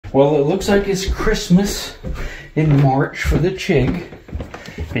Well, it looks like it's Christmas in March for the Chig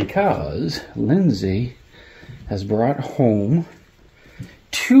because Lindsay has brought home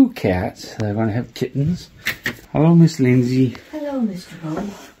 2 cats that are going to have kittens. Hello, Miss Lindsay. Hello, Mr. Bob.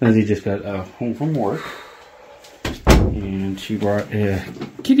 Lindsay just got home from work, and she brought a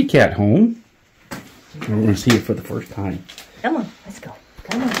kitty cat home. We're going to see it for the first time. Come on, let's go.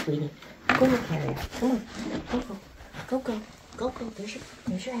 Come on, sweetie. Go look, Carrier. Come on. Go, go. Go, go. Go, go.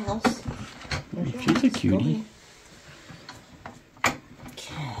 There's your house. There's your She's house. a cutie.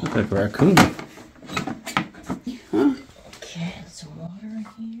 Okay. Looks like a raccoon. Huh? Okay, some water in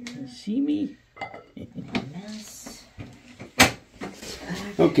here. See me? Mess.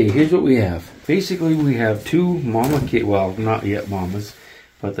 Okay, here's what we have. Basically, we have 2 mama kit. Well, not yet mamas,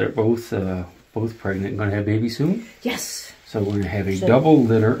 but they're both pregnant and going to have babies soon. Yes. So we're going to have a double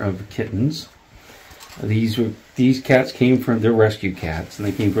litter of kittens. These cats came from, they're rescue cats, and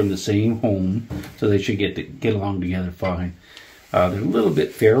they came from the same home, so they should get along together fine. They're a little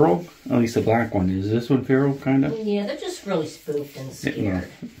bit feral, at least the black one is. This one feral, kind of? Yeah, they're just really spooked and scared.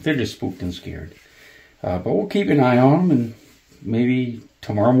 They're just spooked and scared. But we'll keep an eye on them, and maybe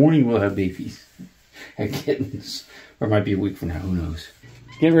tomorrow morning we'll have babies and kittens. Or it might be a week from now, who knows.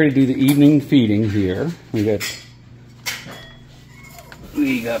 Get ready to do the evening feeding here. We got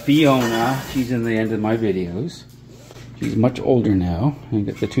Fiona. She's in the end of my videos. She's much older now. We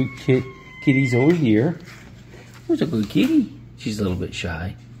got the 2 kitties over here. Where's a good kitty? She's a little bit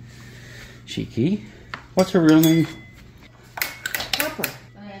shy. Shiki. What's her real name? Pepper.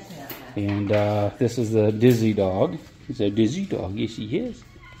 And this is the Dizzy dog. He's a Dizzy dog. Yes, he is.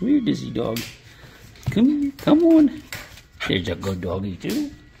 Come here, Dizzy dog. Come here. Come on. There's a good doggy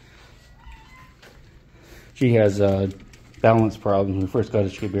too. She has balance problems. When we first got her,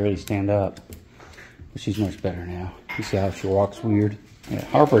 she could barely stand up. But she's much better now. You see how she walks weird? Yeah,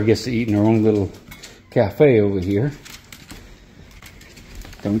 Harper gets to eat in her own little cafe over here.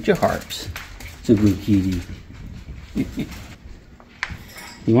 Don't you, Harps? It's a good kitty.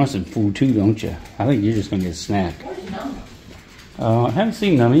 You want some food too, don't you? I think you're just going to get a snack. I haven't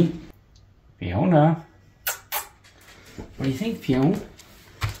seen Nummy. Fiona. What do you think, Fiona?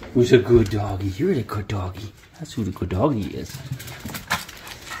 Who's a good doggy? You're the good doggy. That's who the good doggy is.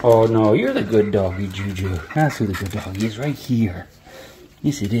 Oh no, you're the good doggy, Juju. That's who the good doggy is, right here.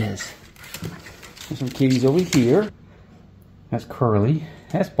 Yes, it is. There's some kitties over here. That's Curly.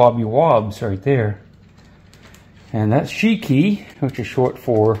 That's Bobby Wobbs right there. And that's Shiki, which is short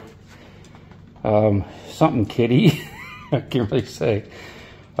for something kitty. I can't really say.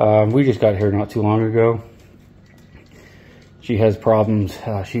 We just got here not too long ago. She has problems.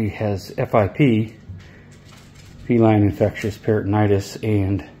 She has FIP, feline infectious peritonitis,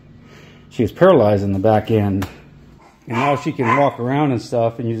 and she is paralyzed in the back end. And now she can walk around and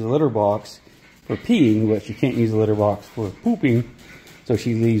stuff and use a litter box for peeing, but she can't use a litter box for pooping. So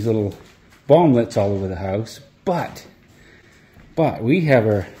she leaves little bomblets all over the house. But we have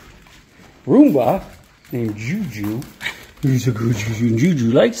a Roomba named Juju. He's a good Juju. And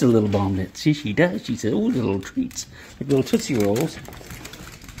Juju likes the little bomblets. See, she does. She said, oh, little treats. Like little Tootsie Rolls.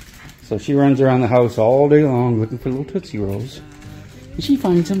 So she runs around the house all day long looking for little Tootsie Rolls. And she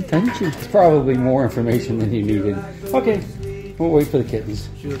finds them, doesn't she? It's probably more information than you needed. Okay, we'll wait for the kittens.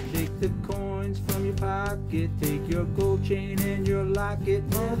 She'll take the coins from your pocket, take your gold chain and your locket.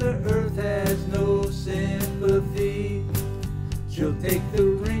 Mother Earth has no sympathy. She'll take the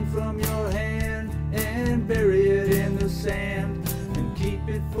ring from your hand and bury it in the sand and keep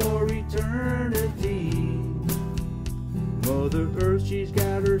it for eternity. Mother Earth, she's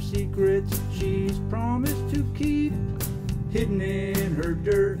got her secrets she's promised to keep, hidden in her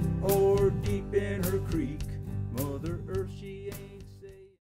dirt or deep in her creek. Mother Earth, she ain't